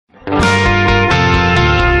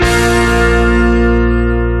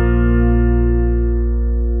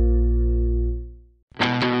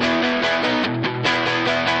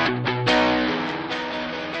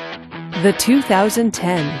The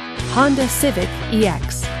 2010 Honda Civic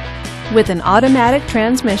EX. With an automatic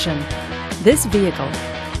transmission, this vehicle,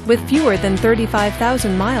 with fewer than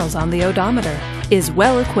 35,000 miles on the odometer, is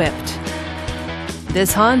well equipped.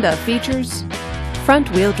 This Honda features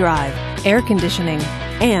front-wheel drive, air conditioning,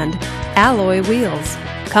 and alloy wheels.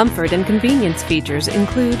 Comfort and convenience features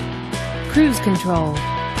include cruise control,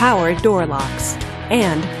 power door locks,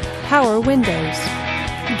 and power windows.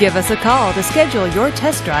 Give us a call to schedule your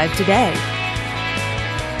test drive today.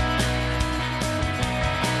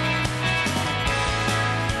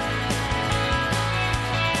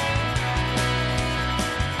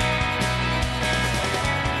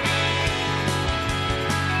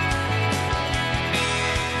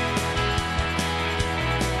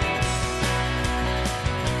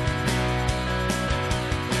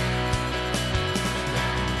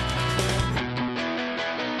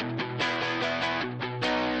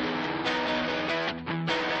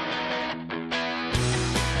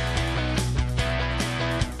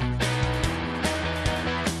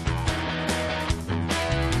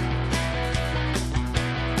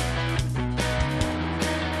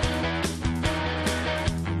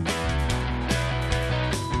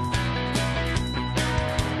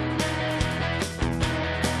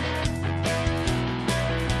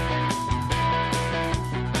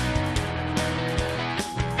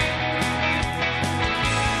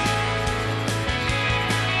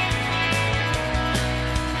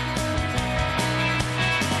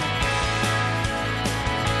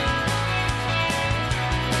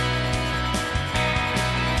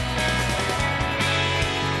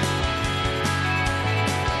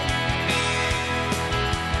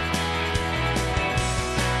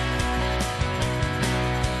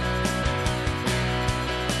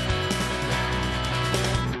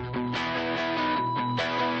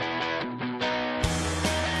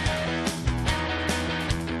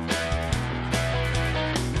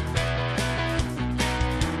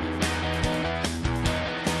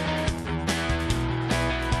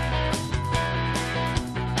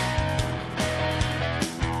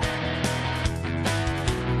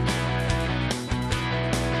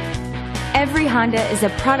 Every Honda is a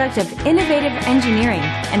product of innovative engineering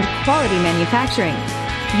and quality manufacturing.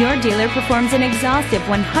 Your dealer performs an exhaustive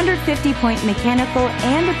 150-point mechanical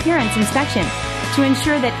and appearance inspection to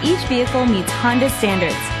ensure that each vehicle meets Honda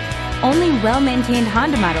standards. Only well-maintained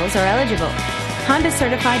Honda models are eligible. Honda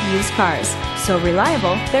certified used cars, so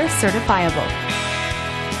reliable they're certifiable.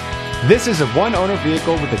 This is a one-owner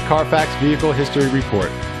vehicle with a Carfax Vehicle History Report.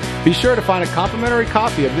 Be sure to find a complimentary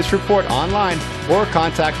copy of this report online or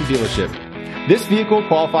contact the dealership. This vehicle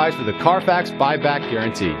qualifies for the Carfax buyback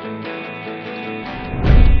guarantee.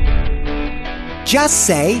 Just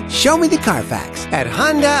say, "Show me the Carfax" at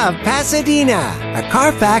Honda of Pasadena, a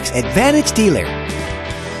Carfax Advantage dealer.